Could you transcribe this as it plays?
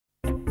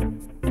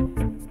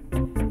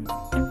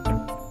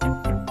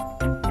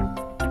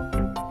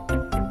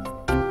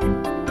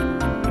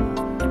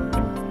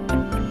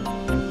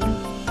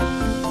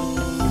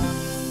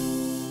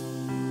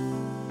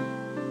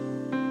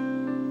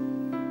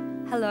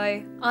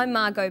Hello, I'm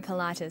Margot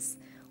Pilatus.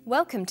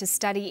 Welcome to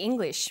Study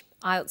English,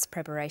 IELTS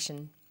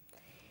preparation.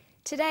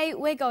 Today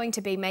we're going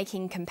to be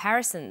making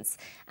comparisons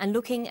and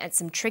looking at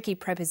some tricky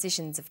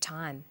prepositions of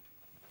time.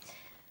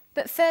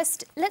 But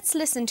first, let's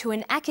listen to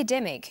an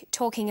academic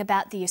talking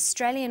about the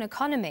Australian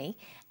economy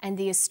and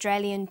the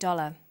Australian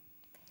dollar.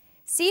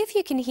 See if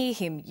you can hear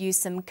him use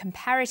some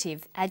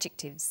comparative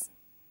adjectives.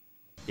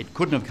 It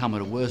couldn't have come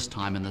at a worse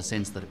time in the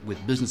sense that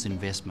with business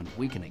investment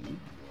weakening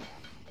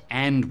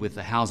and with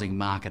the housing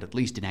market, at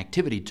least in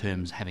activity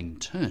terms, having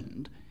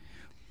turned,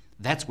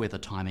 that's where the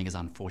timing is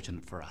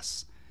unfortunate for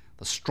us.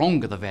 The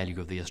stronger the value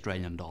of the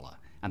Australian dollar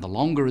and the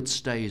longer it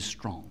stays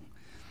strong,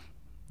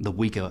 the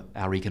weaker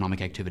our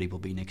economic activity will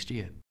be next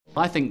year.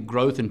 I think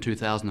growth in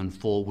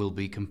 2004 will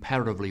be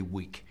comparatively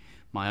weak.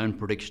 My own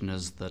prediction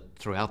is that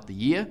throughout the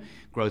year,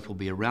 growth will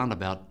be around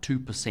about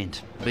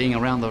 2%. Being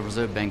around the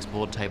Reserve Bank's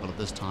board table at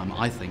this time,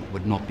 I think,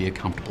 would not be a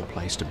comfortable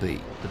place to be.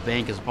 The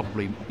bank is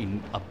probably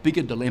in a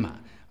bigger dilemma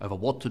over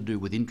what to do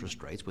with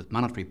interest rates, with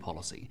monetary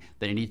policy,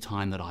 than any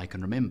time that I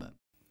can remember.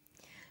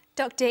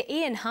 Dr.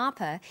 Ian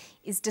Harper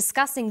is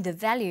discussing the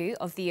value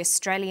of the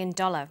Australian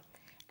dollar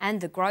and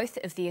the growth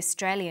of the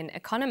Australian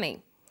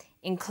economy,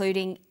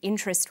 including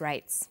interest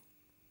rates.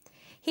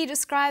 He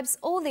describes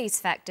all these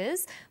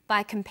factors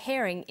by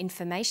comparing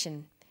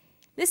information.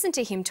 Listen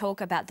to him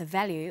talk about the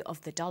value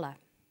of the dollar.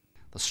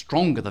 The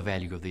stronger the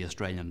value of the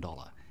Australian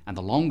dollar and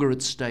the longer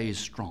it stays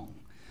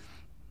strong,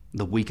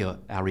 the weaker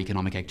our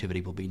economic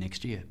activity will be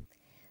next year.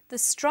 The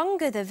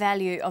stronger the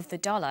value of the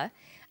dollar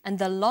and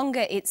the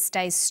longer it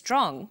stays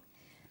strong,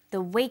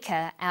 the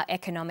weaker our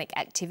economic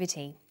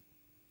activity.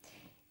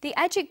 The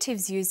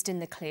adjectives used in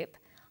the clip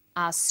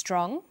are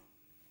strong,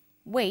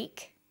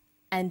 weak,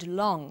 and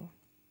long.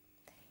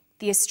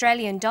 The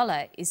Australian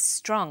dollar is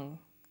strong.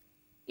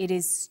 It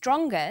is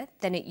stronger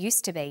than it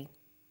used to be.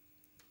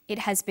 It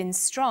has been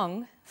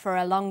strong for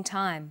a long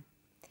time.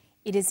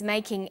 It is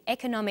making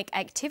economic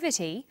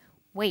activity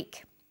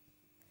weak.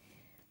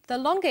 The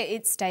longer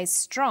it stays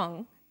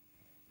strong,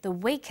 the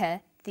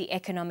weaker the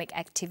economic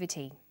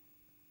activity.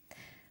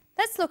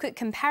 Let's look at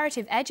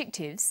comparative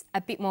adjectives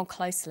a bit more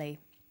closely.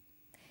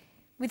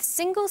 With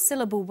single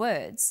syllable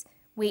words,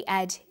 we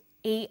add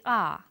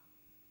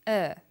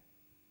er.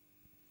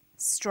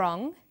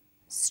 Strong,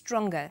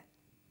 stronger.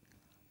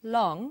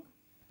 Long,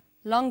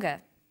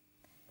 longer.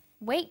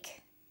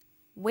 Weak,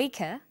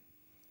 weaker.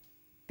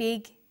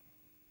 Big,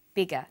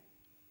 bigger.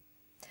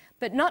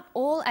 But not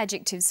all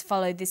adjectives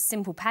follow this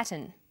simple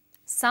pattern.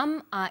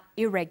 Some are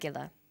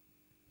irregular.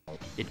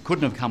 It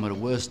couldn't have come at a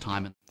worse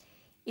time.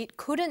 It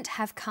couldn't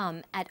have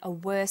come at a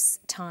worse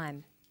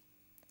time.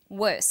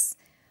 Worse.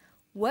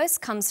 Worse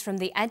comes from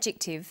the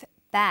adjective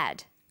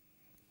bad.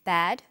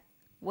 Bad,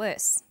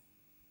 worse.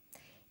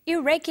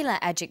 Irregular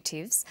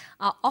adjectives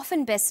are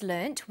often best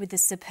learnt with the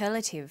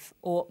superlative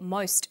or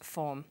most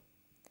form.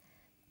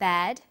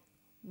 Bad,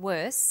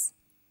 worse,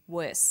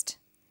 worst.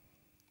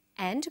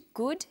 And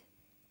good,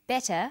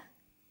 better,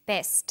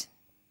 best.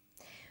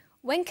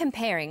 When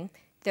comparing,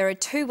 there are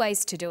two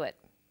ways to do it.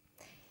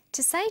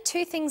 To say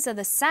two things are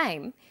the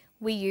same,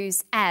 we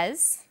use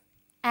as.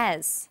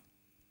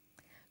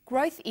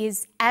 Growth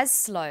is as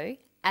slow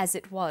as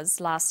it was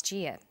last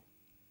year.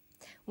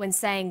 When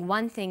saying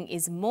one thing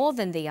is more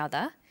than the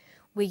other,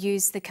 we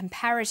use the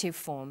comparative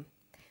form.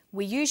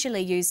 We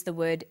usually use the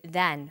word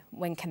than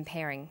when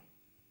comparing.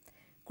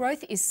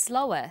 Growth is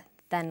slower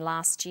than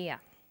last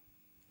year.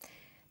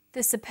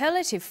 The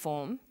superlative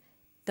form,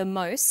 the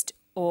most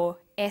or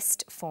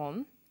est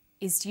form,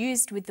 is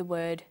used with the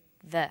word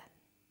the.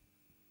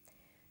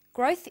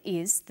 Growth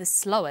is the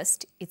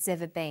slowest it's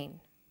ever been.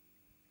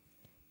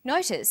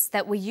 Notice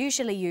that we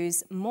usually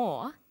use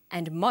more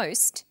and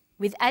most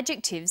with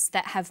adjectives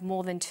that have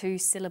more than two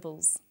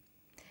syllables.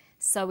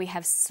 So we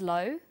have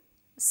slow,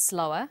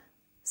 slower,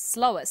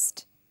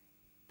 slowest,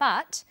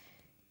 but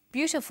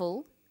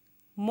beautiful,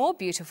 more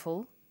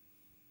beautiful,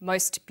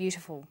 most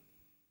beautiful.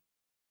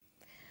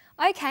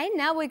 Okay,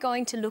 now we're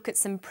going to look at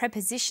some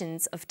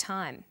prepositions of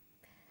time.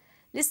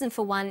 Listen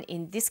for one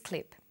in this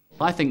clip.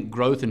 I think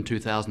growth in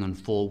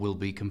 2004 will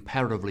be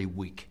comparatively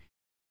weak.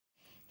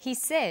 He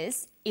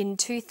says in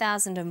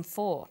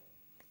 2004.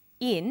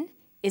 In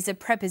is a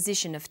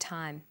preposition of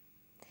time.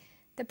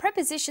 The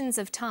prepositions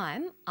of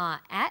time are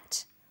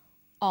at,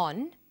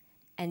 on,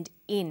 and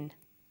in.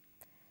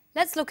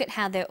 Let's look at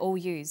how they're all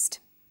used.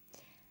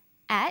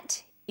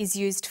 At is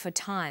used for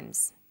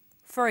times.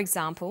 For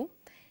example,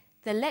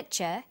 the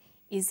lecture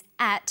is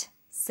at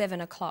 7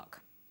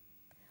 o'clock.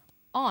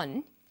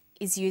 On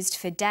is used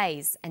for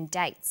days and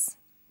dates.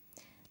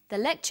 The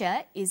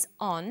lecture is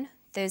on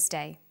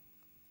Thursday.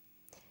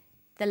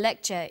 The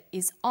lecture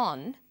is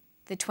on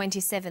the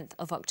 27th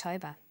of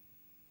October.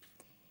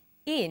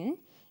 In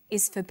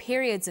is for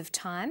periods of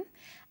time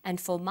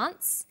and for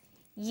months,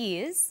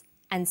 years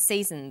and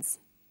seasons.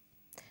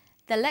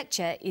 The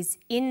lecture is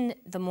in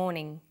the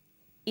morning,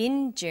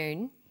 in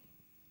June,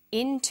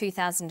 in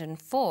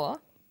 2004,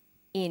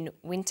 in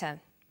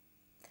winter.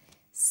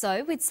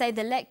 So we'd say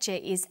the lecture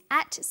is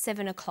at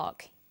 7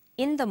 o'clock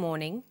in the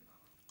morning,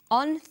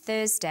 on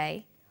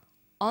Thursday,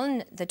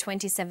 on the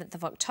 27th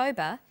of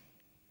October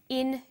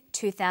in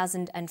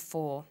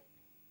 2004.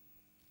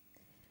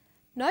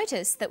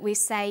 Notice that we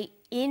say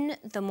in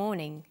the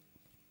morning,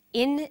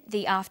 in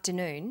the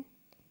afternoon,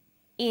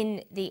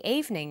 in the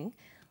evening,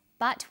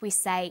 but we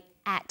say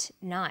at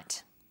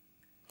night.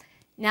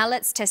 Now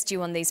let's test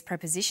you on these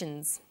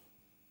prepositions.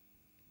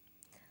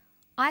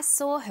 I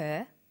saw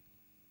her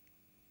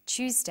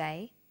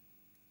Tuesday,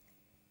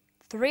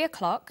 3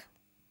 o'clock,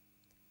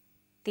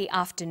 the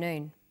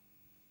afternoon.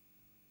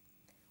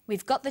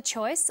 We've got the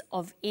choice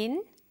of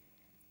in,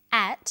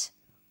 at,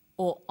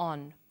 or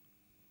on.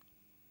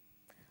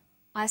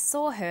 I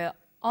saw her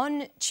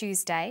on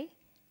Tuesday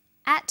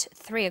at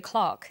 3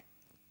 o'clock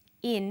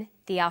in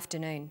the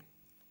afternoon.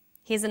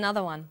 Here's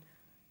another one.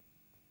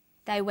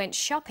 They went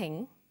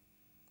shopping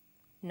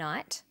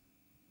night.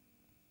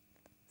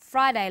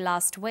 Friday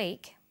last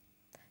week.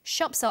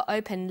 Shops are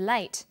open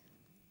late.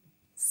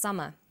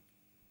 Summer.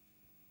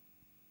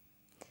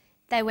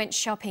 They went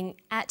shopping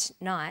at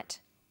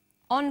night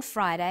on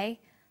Friday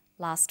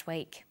last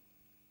week.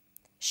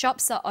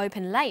 Shops are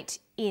open late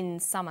in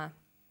summer.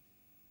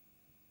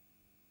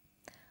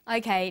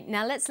 Okay,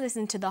 now let's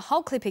listen to the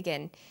whole clip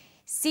again.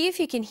 See if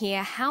you can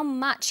hear how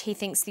much he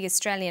thinks the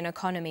Australian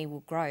economy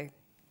will grow.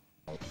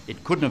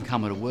 It couldn't have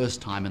come at a worse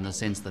time in the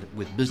sense that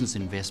with business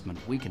investment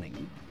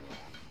weakening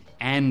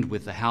and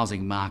with the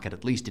housing market,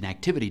 at least in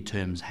activity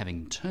terms,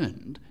 having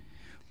turned,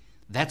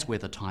 that's where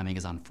the timing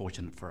is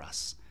unfortunate for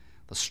us.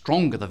 The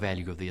stronger the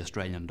value of the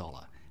Australian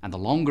dollar and the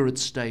longer it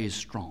stays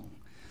strong,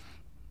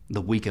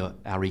 the weaker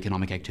our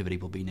economic activity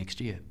will be next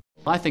year.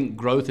 I think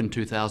growth in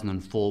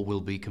 2004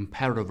 will be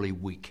comparatively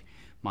weak.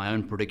 My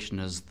own prediction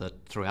is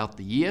that throughout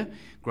the year,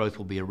 growth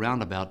will be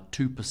around about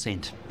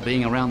 2%.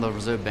 Being around the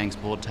Reserve Bank's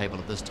board table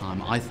at this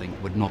time, I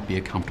think, would not be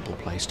a comfortable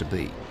place to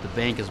be. The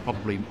bank is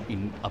probably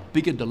in a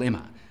bigger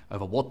dilemma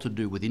over what to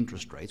do with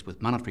interest rates,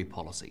 with monetary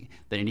policy,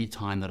 than any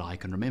time that I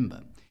can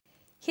remember.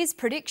 His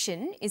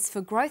prediction is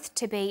for growth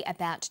to be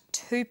about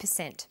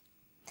 2%.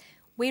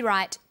 We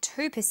write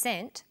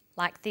 2%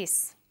 like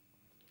this.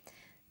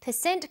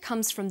 Percent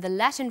comes from the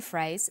Latin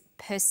phrase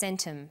per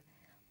centum,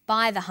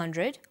 by the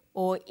 100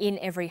 or in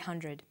every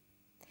 100.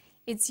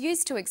 It's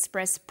used to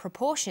express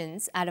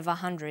proportions out of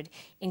 100,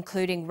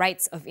 including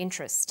rates of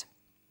interest.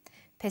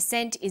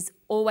 Percent is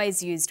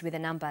always used with a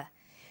number.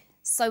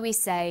 So we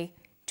say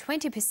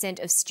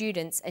 20% of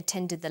students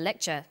attended the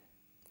lecture.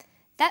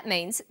 That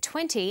means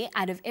 20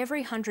 out of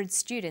every 100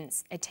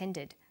 students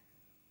attended.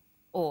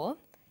 Or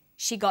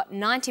she got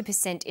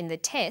 90% in the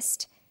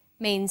test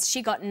means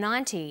she got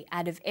 90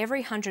 out of every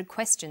 100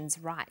 questions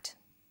right.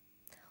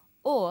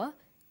 Or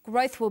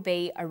growth will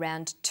be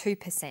around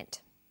 2%.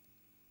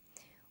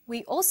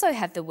 We also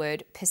have the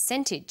word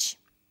percentage.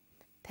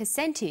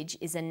 Percentage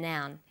is a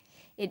noun.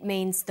 It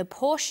means the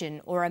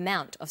portion or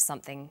amount of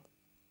something.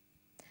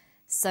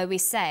 So we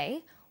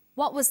say,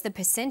 what was the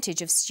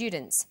percentage of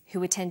students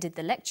who attended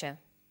the lecture?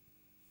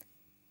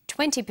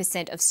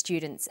 20% of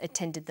students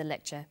attended the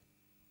lecture.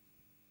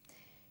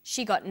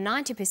 She got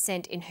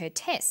 90% in her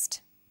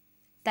test.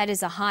 That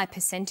is a high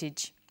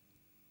percentage.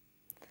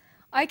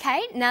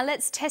 Okay, now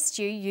let's test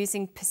you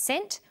using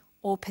percent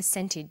or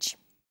percentage.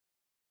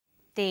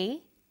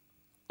 The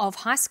of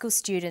high school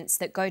students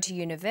that go to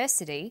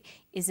university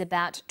is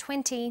about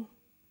 20.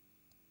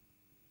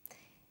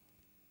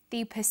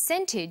 The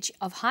percentage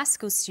of high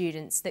school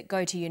students that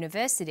go to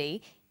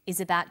university is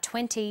about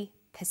 20%.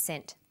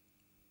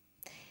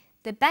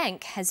 The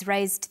bank has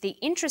raised the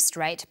interest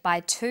rate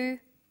by 2%.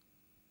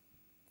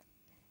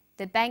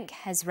 The bank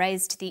has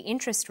raised the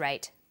interest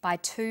rate by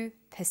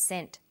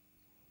 2%.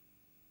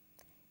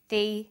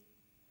 The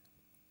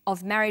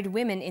of married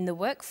women in the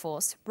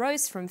workforce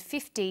rose from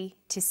 50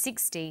 to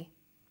 60.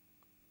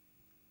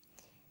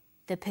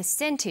 The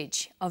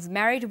percentage of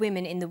married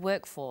women in the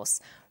workforce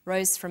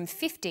rose from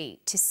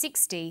 50 to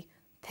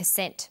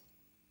 60%.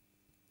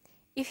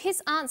 If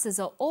his answers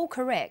are all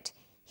correct,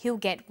 he'll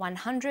get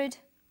 100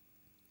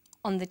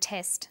 on the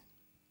test.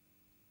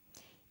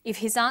 If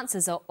his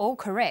answers are all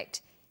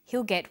correct,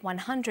 he'll get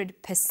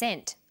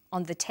 100%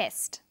 on the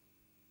test.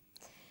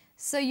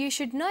 So you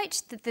should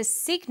note that the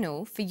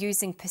signal for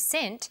using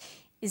percent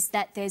is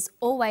that there's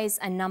always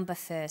a number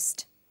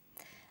first.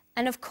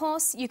 And of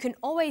course, you can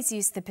always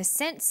use the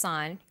percent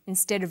sign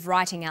instead of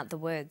writing out the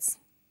words.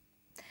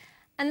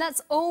 And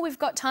that's all we've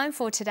got time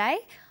for today.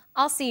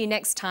 I'll see you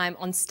next time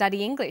on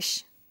Study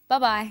English.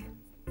 Bye-bye.